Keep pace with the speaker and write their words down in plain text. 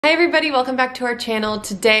Hi everybody, welcome back to our channel.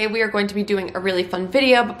 Today we are going to be doing a really fun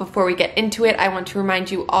video, but before we get into it, I want to remind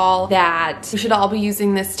you all that we should all be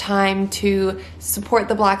using this time to support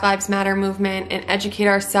the Black Lives Matter movement and educate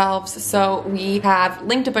ourselves. So we have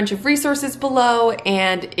linked a bunch of resources below,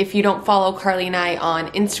 and if you don't follow Carly and I on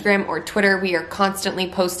Instagram or Twitter, we are constantly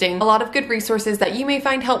posting a lot of good resources that you may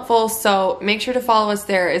find helpful, so make sure to follow us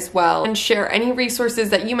there as well and share any resources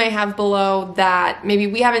that you may have below that maybe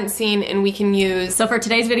we haven't seen and we can use. So for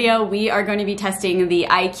today's video, we are going to be testing the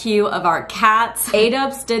IQ of our cats.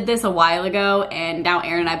 A-Dubs did this a while ago, and now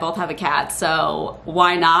Erin and I both have a cat, so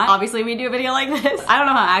why not? Obviously, we do a video like this. I don't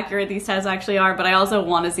know how accurate these tests actually are, but I also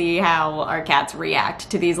want to see how our cats react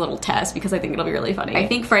to these little tests because I think it'll be really funny. I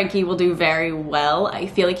think Frankie will do very well. I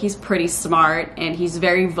feel like he's pretty smart, and he's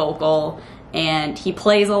very vocal, and he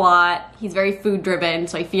plays a lot. He's very food driven,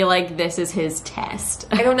 so I feel like this is his test.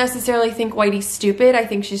 I don't necessarily think Whitey's stupid. I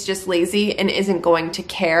think she's just lazy and isn't going to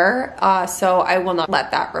care, so I will not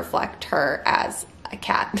let that reflect her as a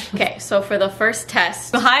cat. Okay, so for the first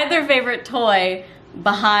test, hide their favorite toy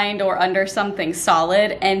behind or under something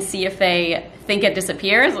solid and see if they think it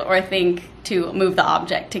disappears or think to move the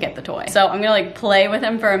object to get the toy. So I'm gonna like play with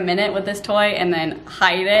him for a minute with this toy and then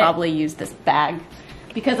hide it. Probably use this bag,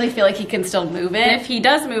 because I feel like he can still move it. If he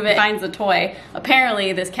does move it, finds the toy,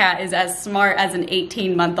 apparently this cat is as smart as an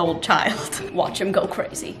 18-month-old child. Watch him go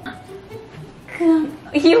crazy.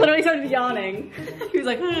 He literally started yawning. He was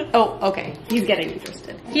like, oh, okay. He's getting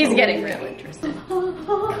interested. He's getting real interested.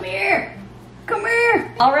 Come here. Come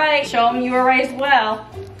here. All right, show him you were raised well.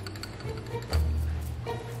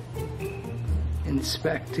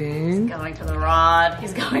 Inspecting. He's going to the rod.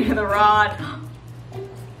 He's going to the rod.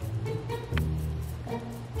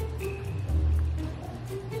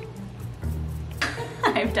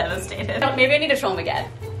 I'm devastated. Maybe I need to show him again.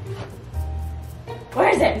 Where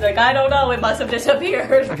is it? He's like, I don't know, it must have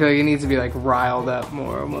disappeared. I feel like it needs to be like riled up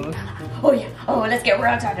more almost. Oh yeah, oh let's get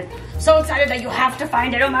real excited. So excited that you have to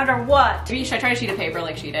find it no matter what. Maybe should I try a sheet of paper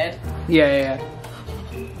like she did? Yeah.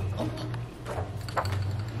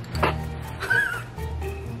 I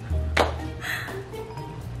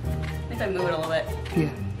think I move it a little bit. Yeah.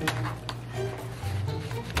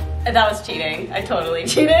 And that was cheating. I totally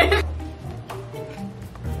cheated.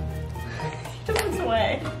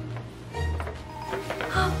 Away.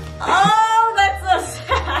 Oh, that's so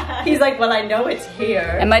sad. He's like, well, I know it's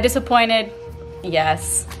here. Am I disappointed?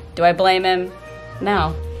 Yes. Do I blame him?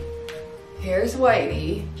 No. Here's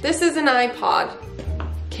Whitey. This is an iPod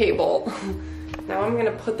cable. Now I'm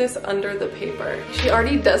gonna put this under the paper. She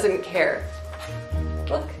already doesn't care.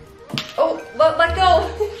 Look. Oh, let go.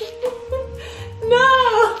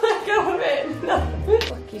 No, let go of it. No.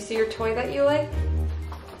 Look, you see your toy that you like?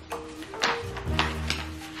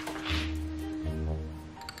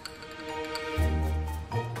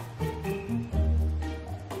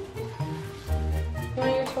 You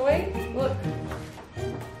want your toy? Look.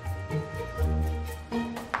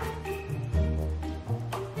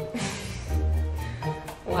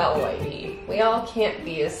 Well, Whitey, we all can't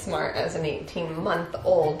be as smart as an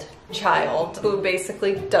 18-month-old child who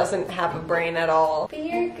basically doesn't have a brain at all. But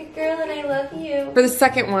you're a good girl and I love you. For the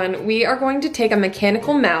second one, we are going to take a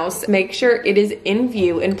mechanical mouse, make sure it is in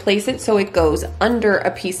view, and place it so it goes under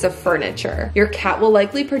a piece of furniture. Your cat will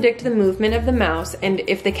likely predict the movement of the mouse, and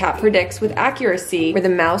if the cat predicts with accuracy where the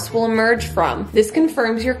mouse will emerge from, this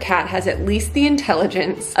confirms your cat has at least the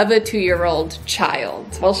intelligence of a 2-year-old child.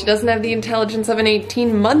 Well, she doesn't have the intelligence of an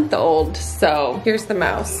 18-month-old, so here's the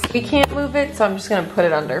mouse. We can't move it, so I'm just gonna put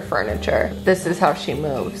it under furniture. This is how she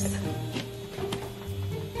moves.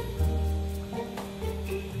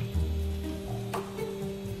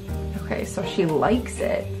 Okay, so she likes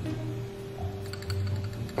it.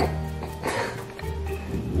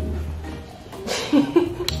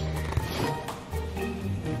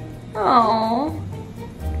 Oh.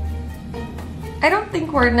 I don't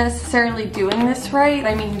think we're necessarily doing this right.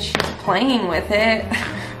 I mean, she's playing with it.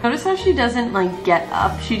 Notice how she doesn't like get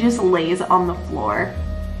up. She just lays on the floor.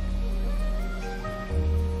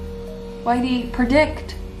 Whitey,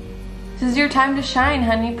 predict. This is your time to shine,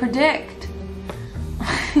 honey. Predict.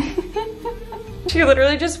 She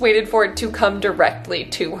literally just waited for it to come directly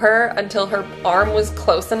to her until her arm was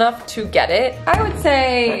close enough to get it. I would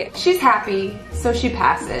say she's happy, so she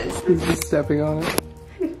passes. He's just stepping on it.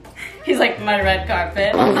 He's like, my red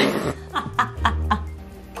carpet.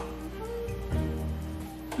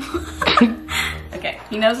 Okay,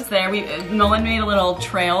 he knows it's there. Nolan made a little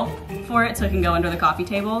trail for it so it can go under the coffee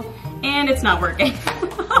table, and it's not working.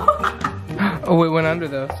 Oh, it went under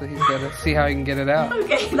though, so he's gotta see how he can get it out.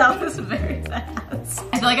 Okay, that was very fast.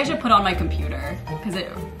 I feel like I should put on my computer because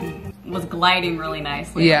it was gliding really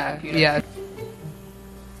nicely. Yeah, yeah.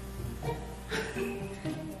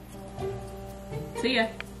 See ya.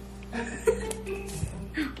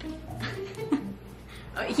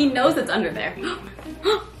 He knows it's under there. He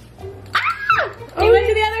went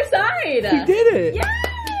to the other side. He did it.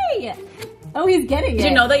 Yay! Oh, he's getting it. Did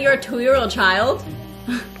you know that you're a 2-year-old child?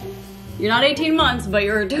 You're not 18 months, but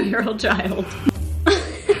you're a 2-year-old child.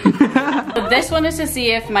 This one is to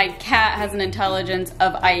see if my cat has an intelligence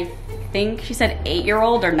of, I think she said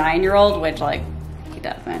 8-year-old or 9-year-old, which like, he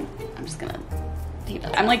doesn't. I'm just gonna,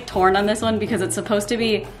 I'm like torn on this one because it's supposed to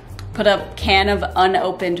be put a can of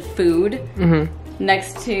unopened food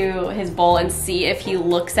next to his bowl and see if he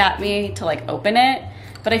looks at me to like open it.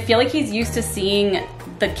 But I feel like he's used to seeing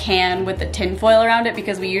the can with the tin foil around it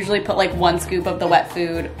because we usually put like 1 scoop of the wet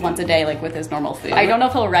food once a day, like with his normal food. I don't know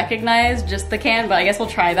if he'll recognize just the can, but I guess we'll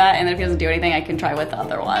try that. And then if he doesn't do anything, I can try with the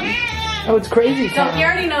other one. Oh, it's crazy time. So he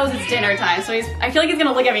already knows it's dinner time, so I feel like he's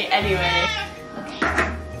gonna look at me anyway.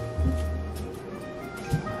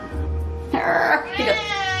 He goes,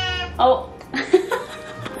 oh.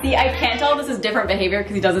 See, I can't tell if this is different behavior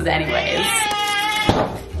because he does this anyways.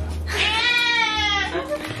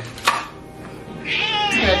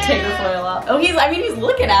 I'm gonna take the foil off. Oh, he's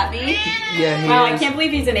looking at me. Yeah, he wow, is. I can't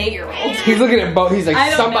believe he's an 8-year-old. He's looking at both. He's like, I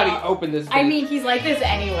don't somebody know. open this. I mean, he's like this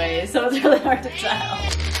anyway, so it's really hard to tell.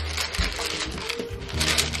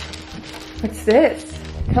 What's this?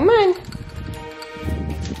 Come on.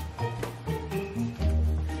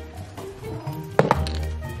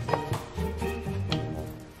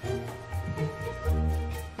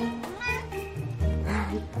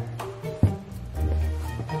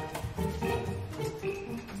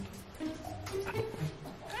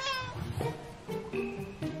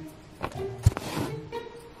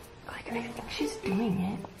 I think she's doing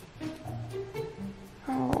it.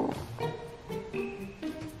 Oh.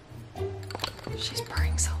 She's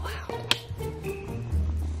purring so loud.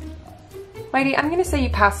 Whitey, I'm gonna say you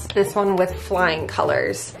passed this one with flying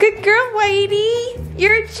colors. Good girl, Whitey.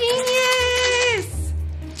 You're a genius.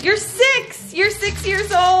 You're 6. You're 6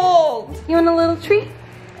 years old. You want a little treat?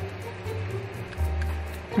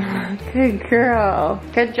 Good girl.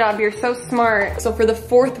 Good job, you're so smart. So for the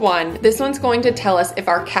 4th one, this one's going to tell us if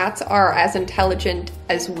our cats are as intelligent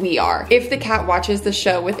as we are. If the cat watches the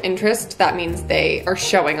show with interest, that means they are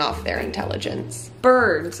showing off their intelligence.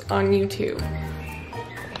 Birds on YouTube.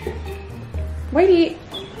 Whitey.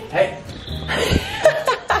 Hey.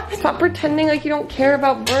 Stop pretending like you don't care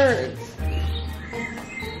about birds.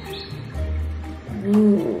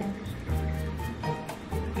 Ooh.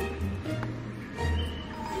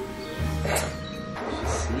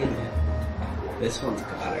 This one's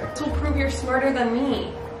got her. This will prove you're smarter than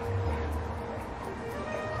me.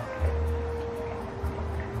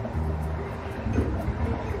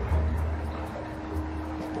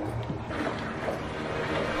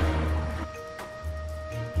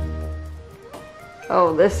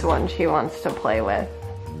 Oh, this one she wants to play with.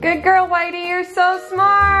 Good girl, Whitey, you're so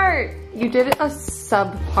smart. You did a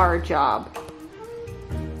subpar job.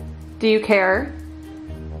 Do you care?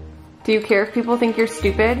 Do you care if people think you're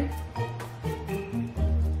stupid?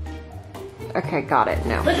 Okay, got it.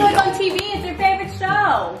 No. Look what's on TV. It's your favorite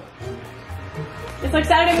show. It's like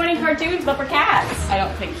Saturday morning cartoons, but for cats. I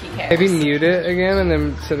don't think he cares. Maybe mute it again and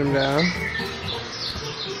then sit him down.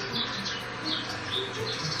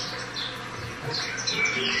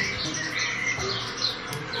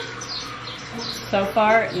 So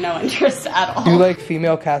far, no interest at all. Do you like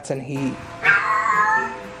female cats and heat?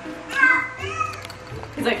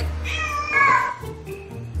 He's like,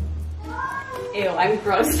 ew, I'm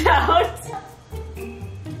grossed out.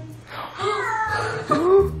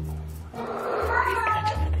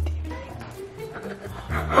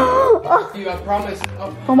 You, I promise.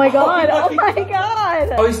 Oh my god, oh my god.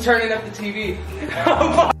 Oh, he's turning up the TV.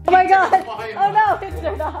 Oh my god. Oh no, it's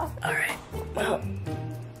turned off. Alright, well,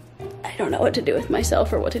 I don't know what to do with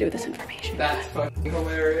myself or what to do with this information. That's fucking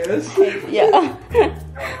hilarious. Yeah.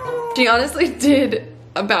 She honestly did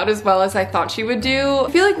about as well as I thought she would do.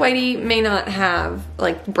 I feel like Whitey may not have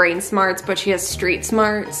like brain smarts, but she has street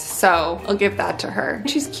smarts, so I'll give that to her.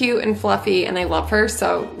 She's cute and fluffy and I love her,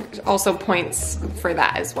 so also points for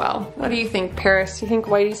that as well. What do you think, Paris? Do you think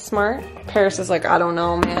Whitey's smart? Paris is like, I don't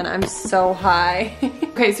know, man, I'm so high.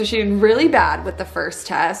 Okay, so she did really bad with the first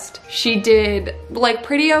test. She did like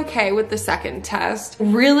pretty okay with the second test.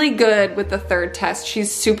 Really good with the third test.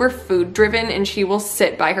 She's super food driven and she will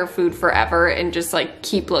sit by her food forever and just like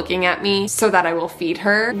keep looking at me so that I will feed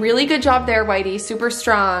her. Really good job there, Whitey. Super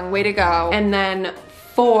strong. Way to go. And then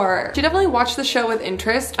 4. She definitely watched the show with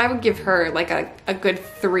interest. I would give her like a good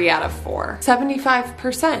 3 out of 4.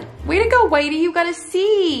 75%. Way to go, Whitey, you got a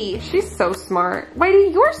C. She's so smart.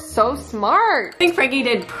 Whitey, you're so smart. I think Frankie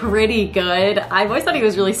did pretty good. I always thought he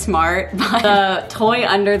was really smart, but the toy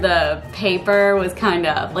under the paper was kind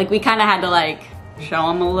of, like, we kind of had to like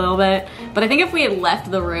show him a little bit. But I think if we had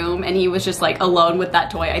left the room and he was just like alone with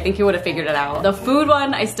that toy, I think he would have figured it out. The food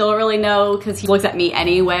one, I still don't really know because he looks at me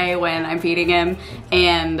anyway when I'm feeding him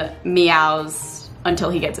and meows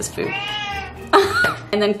until he gets his food.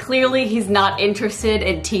 And then clearly he's not interested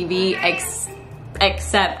in TV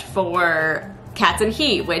except for Cats and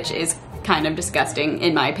He, which is kind of disgusting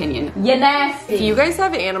in my opinion. You nasty. If you guys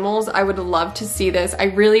have animals, I would love to see this. I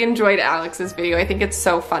really enjoyed Alex's video. I think it's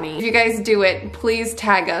so funny. If you guys do it, please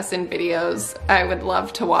tag us in videos. I would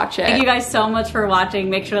love to watch it. Thank you guys so much for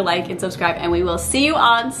watching. Make sure to like and subscribe, and we will see you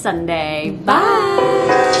on Sunday.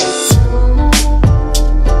 Bye.